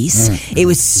 80s. It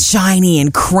was shiny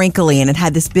and crinkly, and it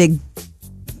had this big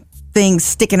thing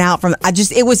sticking out from...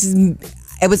 It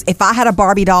was, if I had a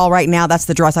Barbie doll right now, that's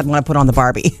the dress I'd want to put on the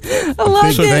Barbie. I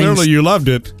loved it. Clearly you loved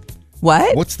it.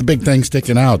 What? What's the big thing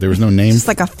sticking out? There was no name. Just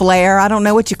like a flare. I don't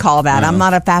know what you call that. I'm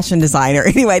not a fashion designer.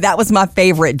 Anyway, that was my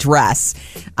favorite dress.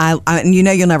 You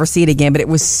know you'll never see it again, but it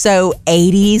was so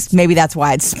 80s. Maybe that's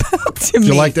why it spoke to me.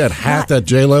 Did you like that hat that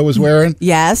J-Lo was wearing?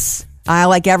 Yes. I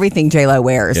like everything J-Lo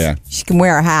wears. Yeah. She can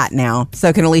wear a hat now.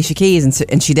 So can Alicia Keys,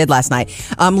 and she did last night.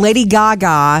 Lady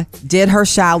Gaga did her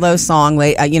Shallow song.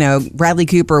 Bradley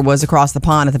Cooper was across the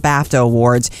pond at the BAFTA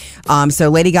Awards. So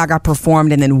Lady Gaga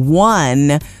performed and then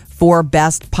won for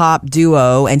Best Pop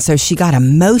Duo. And so she got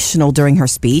emotional during her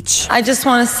speech. I just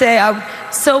want to say I'm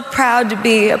so proud to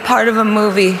be a part of a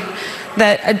movie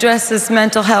that addresses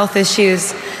mental health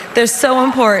issues. They're so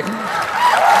important.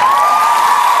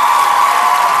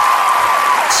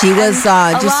 She was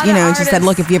she said,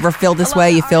 look, if you ever feel this way,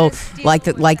 you feel like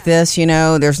this,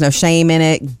 there's no shame in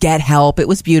it. Get help. It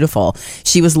was beautiful.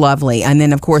 She was lovely. And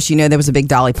then, of course, there was a big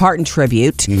Dolly Parton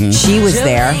tribute. Mm-hmm. She was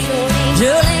there.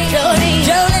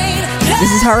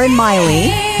 This is her and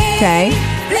Miley. Okay.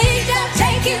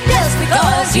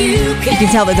 You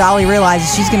can tell that Dolly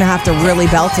realizes she's going to have to really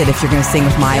belt it if you're going to sing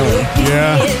with Miley.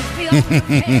 Yeah.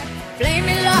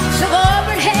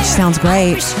 She sounds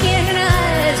great.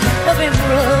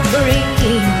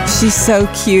 She's so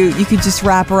cute. You could just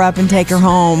wrap her up and take her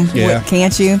home,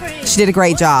 can't you? She did a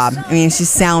great job. I mean, she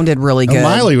sounded really good.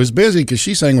 Miley was busy because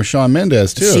she sang with Shawn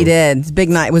Mendes, too. She did.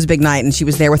 It was a big night, and she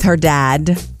was there with her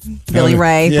dad, Billy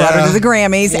Ray, brought her to the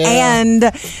Grammys.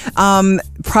 Yeah. And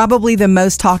probably the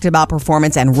most talked about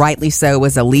performance, and rightly so,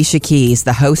 was Alicia Keys,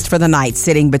 the host for the night,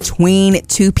 sitting between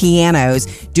two pianos,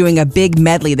 doing a big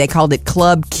medley. They called it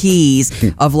Club Keys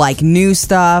of new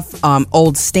stuff,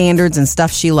 old standards, and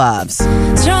stuff she loves.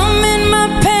 Strumming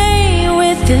my pain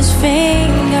with his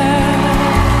finger.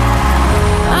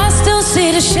 I still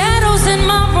see the shadows in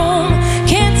my room.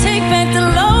 Can't take back the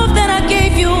love that I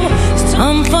gave you. It's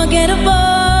unforgettable.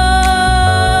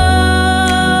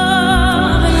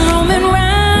 And roaming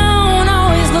round,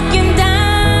 always looking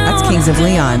down. That's Kings of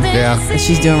Leon. Yeah. That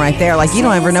she's doing right there. You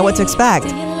don't ever know what to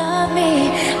expect.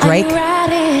 Drake.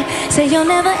 Say you'll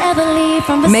never ever leave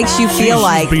from it makes you feel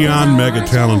she's beyond mega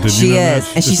talented. She is,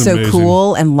 and she's so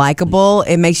cool and likable.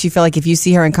 It makes you feel like if you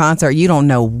see her in concert, you don't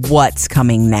know what's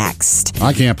coming next.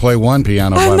 I can't play one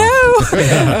piano. I know.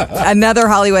 Another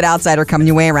Hollywood Outsider coming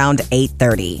your way around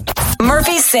 8:30.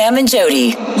 Murphy, Sam, and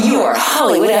Jody, your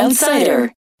Hollywood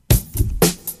Outsider.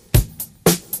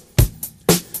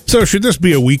 So should this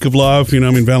be a week of love?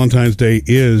 Valentine's Day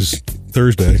is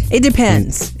Thursday. It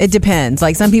depends. It depends.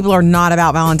 Some people are not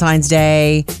about Valentine's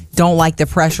Day, don't like the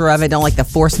pressure of it, don't like the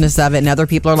forcedness of it, and other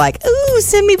people are like, ooh,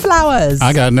 send me flowers.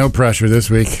 I got no pressure this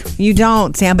week. You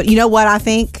don't, Sam, but you know what I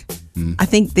think? I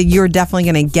think that you're definitely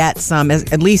going to get some,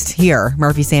 at least here,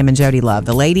 Murphy, Sam, and Jody love.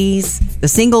 The ladies, the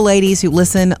single ladies who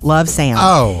listen, love Sam.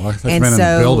 Oh, I've been in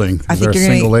the building. Is there a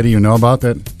single lady you know about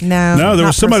that? No, there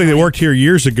was somebody that worked here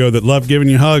years ago that loved giving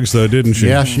you hugs, though, didn't she?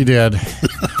 Yeah, she did.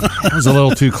 It was a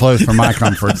little too close for my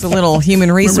comfort. It's a little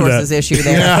human resources issue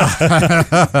there.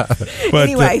 Yeah. But,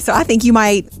 anyway, so I think you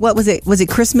might, what was it? Was it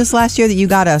Christmas last year that you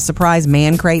got a surprise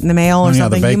man crate in the mail or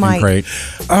something? The bacon crate.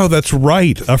 Oh, that's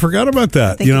right. I forgot about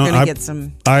that. I think you're going to get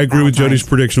some. I agree with Jody's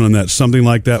prediction on that. Something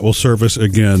like that will surface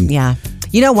again. Yeah.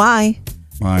 You know why?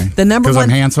 Why? The number one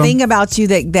handsome? thing about you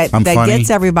that gets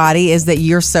everybody is that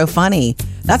you're so funny.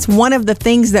 That's one of the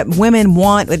things that women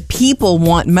want, that people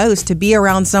want most, to be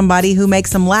around somebody who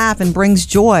makes them laugh and brings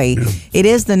joy. Yeah. It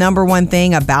is the number one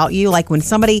thing about you. Like when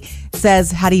somebody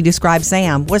says, how do you describe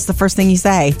Sam? What's the first thing you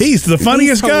say? He's the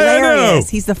funniest guy I know.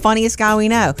 He's the funniest guy we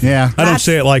know. Yeah. I don't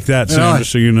say it like that, Sam,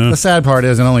 just so you know. The sad part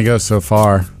is it only goes so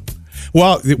far.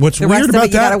 Well, what's the weird rest about of it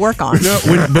you that? gotta work on.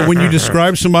 But when you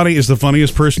describe somebody as the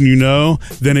funniest person you know,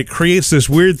 then it creates this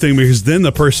weird thing because then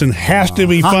the person has to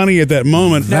be funny at that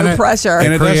moment. No pressure.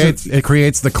 And it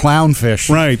creates the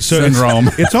clownfish syndrome.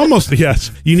 It's almost,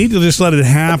 yes. You need to just let it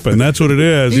happen. That's what it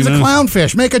is. He's a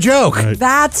clownfish. Make a joke. Right.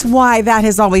 That's why that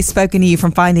has always spoken to you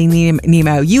from Finding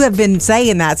Nemo. You have been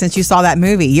saying that since you saw that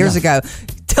movie years ago.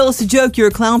 Tell us a joke, you're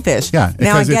a clownfish. Yeah.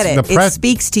 Now I get it. It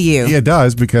speaks to you. Yeah, it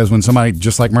does, because when somebody,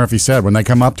 just like Murphy said, when they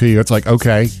come up to you, it's like,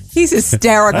 okay. He's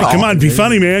hysterical. Hey, come on, be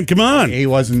funny, man. Come on. He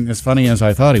wasn't as funny as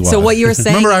I thought he was. So what you were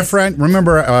saying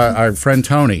Remember our friend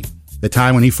Tony, the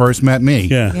time when he first met me.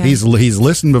 Yeah. He's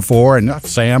listened before, and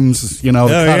Sam's, cut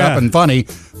up and funny.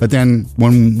 But then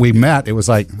when we met, it was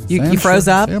like, you froze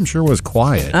up? Sam sure was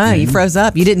quiet. Oh, you froze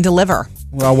up. You didn't deliver.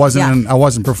 Well, I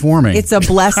wasn't performing. It's a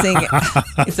blessing.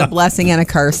 It's a blessing and a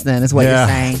curse, then, is what you're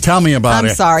saying. Tell me about it.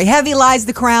 I'm sorry. Heavy lies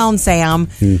the crown, Sam.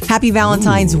 Happy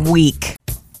Valentine's week.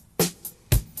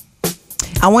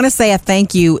 I want to say a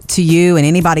thank you to you and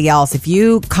anybody else. If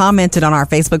you commented on our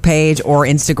Facebook page or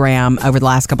Instagram over the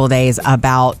last couple of days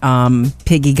about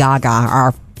Piggy Gaga,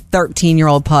 our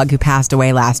 13-year-old pug who passed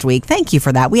away last week, thank you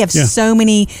for that. We have so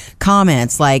many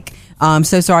comments like,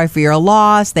 so sorry for your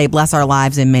loss. They bless our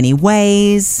lives in many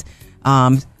ways.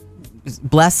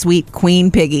 Bless sweet Queen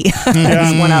Piggy.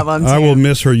 That's one of them, too. I will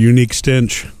miss her unique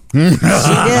stench. She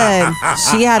did.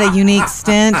 She had a unique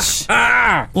stench.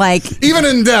 Like, even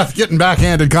in death, getting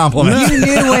backhanded compliments. You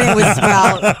knew what it was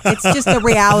about. It's just a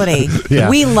reality. Yeah.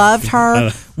 We loved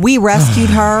her. We rescued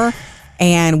her,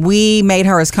 and we made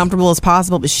her as comfortable as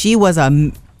possible. But she was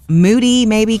a moody,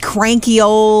 maybe cranky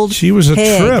old. She was a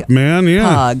trip, man.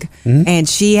 Yeah, pug, and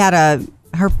she had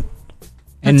her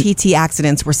TT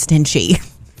accidents were stinchy,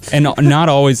 and not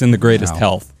always in the greatest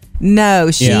health. No,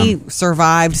 she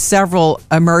survived several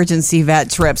emergency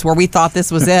vet trips where we thought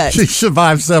this was it. She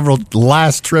survived several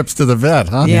last trips to the vet,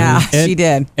 huh? Yeah, she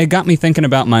did. It got me thinking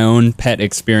about my own pet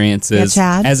experiences.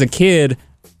 Yeah, Chad? As a kid,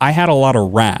 I had a lot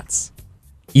of rats.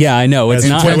 Yeah, I know. It's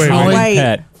not a common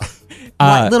pet.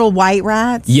 Little white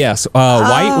rats? Yes,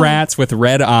 white rats with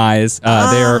red eyes. They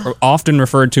are often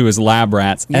referred to as lab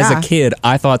rats. Yeah. As a kid,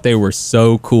 I thought they were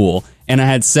so cool. And I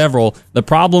had several. The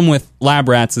problem with lab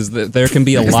rats is that there can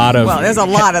be a lot of... Well, there's a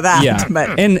lot of that. Yeah,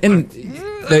 but. And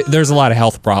there's a lot of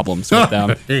health problems with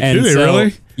them. And do they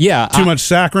really? Yeah. Too much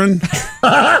saccharin?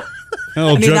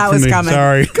 I knew that was coming.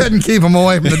 Sorry. Couldn't keep them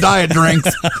away from the diet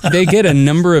drinks. They get a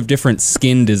number of different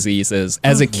skin diseases.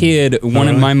 As a kid, one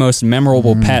of my most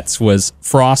memorable pets was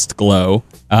Frost Glow.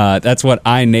 That's what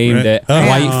I named it.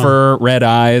 White fur, red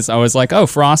eyes. I was like, oh,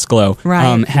 Frost Glow.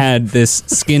 Right. Had this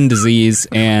skin disease,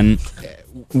 and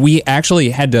we actually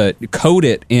had to coat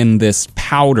it in this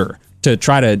powder to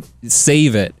try to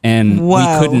save it, and we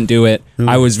couldn't do it.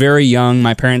 I was very young.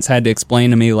 My parents had to explain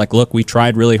to me, like, look, we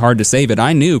tried really hard to save it.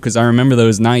 I knew, because I remember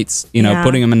those nights,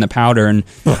 putting them in the powder, and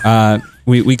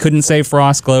we couldn't save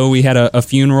Frost Glow. We had a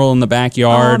funeral in the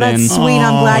backyard. Oh, that's sweet.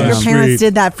 I'm glad your parents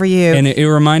did that for you. And it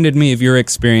reminded me of your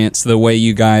experience, the way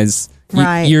you guys...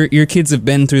 Right. Your kids have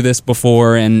been through this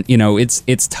before, and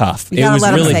it's tough. It was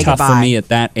really tough for me at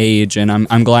that age, and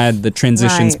I'm glad the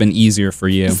transition's been easier for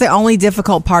you. It's the only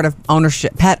difficult part of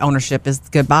pet ownership is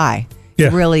goodbye. Yeah.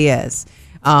 It really is.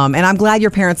 And I'm glad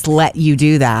your parents let you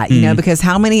do that, because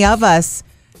how many of us...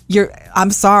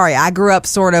 I'm sorry. I grew up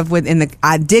sort of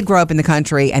I did grow up in the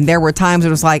country, and there were times it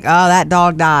was like, oh, that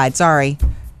dog died. Sorry,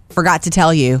 forgot to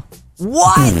tell you.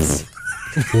 What?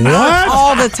 What?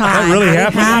 All the time. That really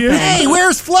happened to you? Hey,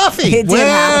 where's Fluffy? It did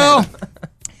happen.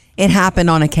 It happened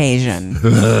on occasion.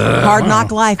 Hard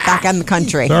knock life back in the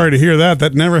country. Sorry to hear that.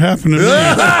 That never happened to me.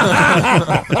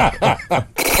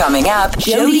 Coming up,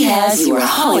 Jody has your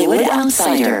Hollywood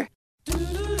Outsider.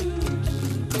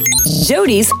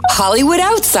 Jody's Hollywood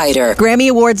Outsider. Grammy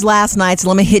Awards last night, so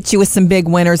let me hit you with some big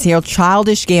winners here.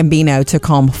 Childish Gambino took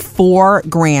home 4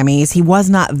 Grammys. He was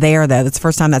not there, though. That's the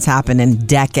first time that's happened in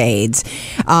decades.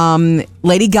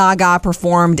 Lady Gaga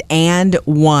performed and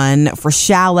won for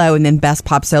Shallow, and then Best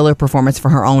Pop Solo Performance for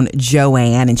her own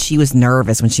Joanne, and she was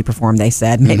nervous when she performed, they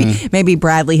said. Maybe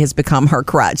Bradley has become her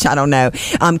crutch. I don't know.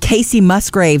 Casey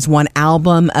Musgraves won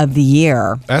Album of the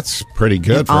Year. That's pretty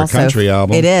good for a country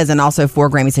album. It is, and also 4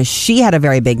 Grammys. So she had a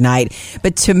very big night.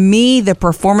 But to me, the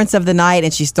performance of the night,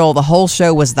 and she stole the whole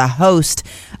show, was the host,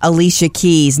 Alicia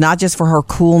Keys. Not just for her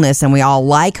coolness, and we all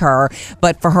like her,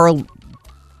 but for her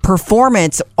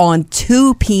performance on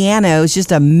 2 pianos,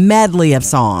 just a medley of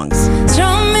songs.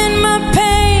 Strumming my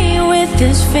pain with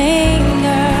his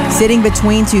finger. Sitting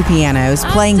between 2 pianos,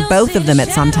 playing both of them at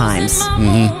some times.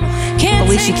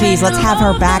 Alicia Keys, let's have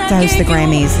her back to host the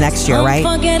Grammys next year, right?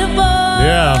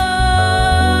 Yeah.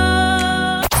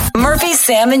 Murphy,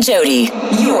 Sam, and Jody,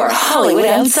 your Hollywood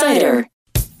Outsider.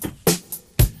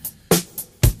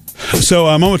 So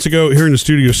moments ago here in the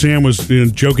studio, Sam was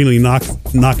jokingly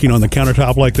knocking on the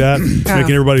countertop like that,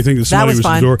 making everybody think that somebody was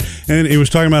at the door. And it was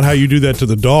talking about how you do that to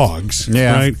the dogs,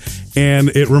 right? And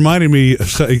it reminded me,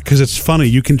 because it's funny,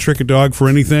 you can trick a dog for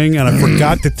anything, and I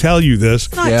forgot to tell you this.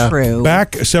 Not true.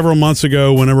 Back several months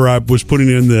ago, whenever I was putting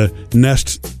in the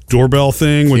Nest doorbell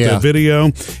thing with the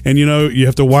video, and you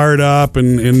have to wire it up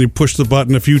and you push the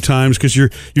button a few times because you're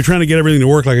trying to get everything to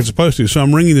work like it's supposed to. So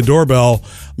I'm ringing the doorbell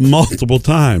multiple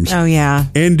times. Oh yeah.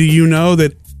 And do you know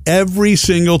that every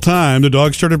single time the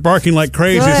dog started barking like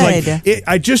crazy? Good. It's like,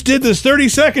 I just did this 30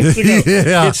 seconds ago.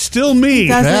 It's still me. It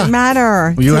doesn't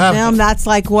matter to them. That's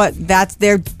like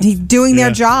they're doing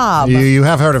their job. You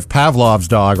have heard of Pavlov's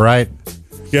dog, right?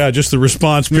 Yeah, just the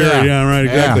response period. Yeah, right,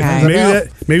 exactly. Okay.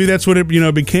 Maybe that's what it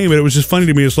became. But it was just funny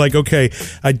to me. It's like, okay,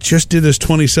 I just did this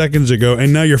 20 seconds ago,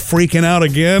 and now you're freaking out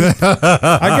again.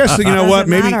 I guess what?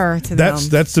 Maybe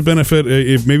that's the benefit.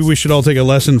 Maybe we should all take a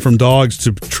lesson from dogs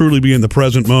to truly be in the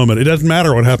present moment. It doesn't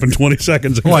matter what happened 20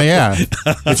 seconds ago. Well, yeah,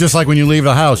 it's just like when you leave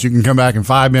the house, you can come back in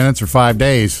 5 minutes or 5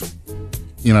 days.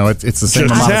 It's the same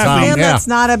amount of time. That's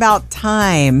not about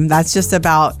time. That's just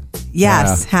about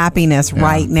happiness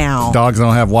right now. Dogs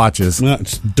don't have watches. No,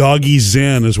 it's doggy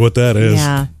zen is what that is.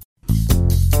 Yeah.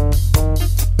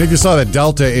 I think you saw that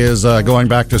Delta is going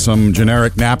back to some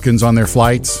generic napkins on their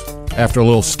flights after a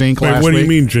little stink last week. What do you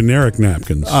mean generic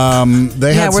napkins?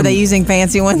 Were they using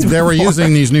fancy ones before? They were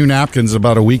using these new napkins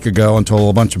about a week ago until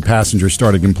a bunch of passengers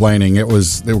started complaining. They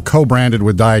were co-branded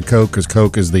with Diet Coke because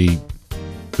Coke is the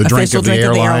drink of the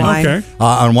airline. Okay.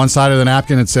 On one side of the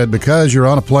napkin, it said, because you're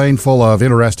on a plane full of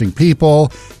interesting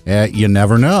people, you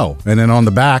never know. And then on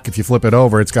the back, if you flip it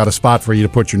over, it's got a spot for you to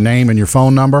put your name and your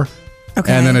phone number.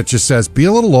 Okay. And then it just says, be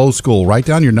a little old school. Write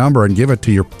down your number and give it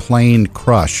to your plane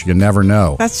crush. You never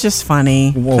know. That's just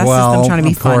funny. That's just them trying to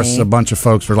be funny. Of course, a bunch of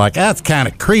folks were like, that's kind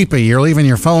of creepy. You're leaving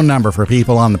your phone number for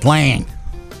people on the plane.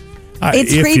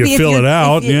 It's if creepy you fill it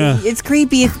out, It's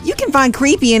creepy. You can find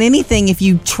creepy in anything if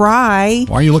you try.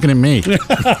 Why are you looking at me?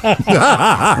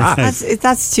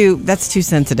 That's too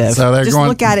sensitive. So just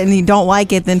look at it, and you don't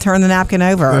like it, then turn the napkin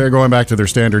over. They're going back to their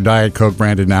standard Diet Coke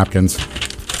branded napkins.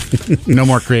 No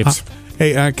more creeps.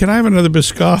 Hey, can I have another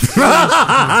Biscoff?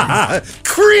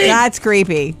 Creep! That's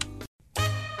creepy.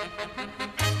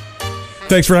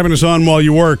 Thanks for having us on while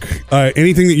you work.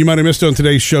 Anything that you might have missed on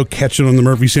today's show, catch it on the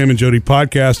Murphy, Sam, and Jody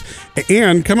podcast.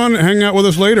 And come on and hang out with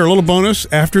us later. A little bonus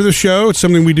after the show. It's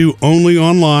something we do only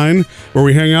online, where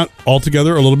we hang out all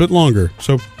together a little bit longer.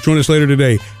 So join us later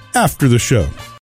today after the show.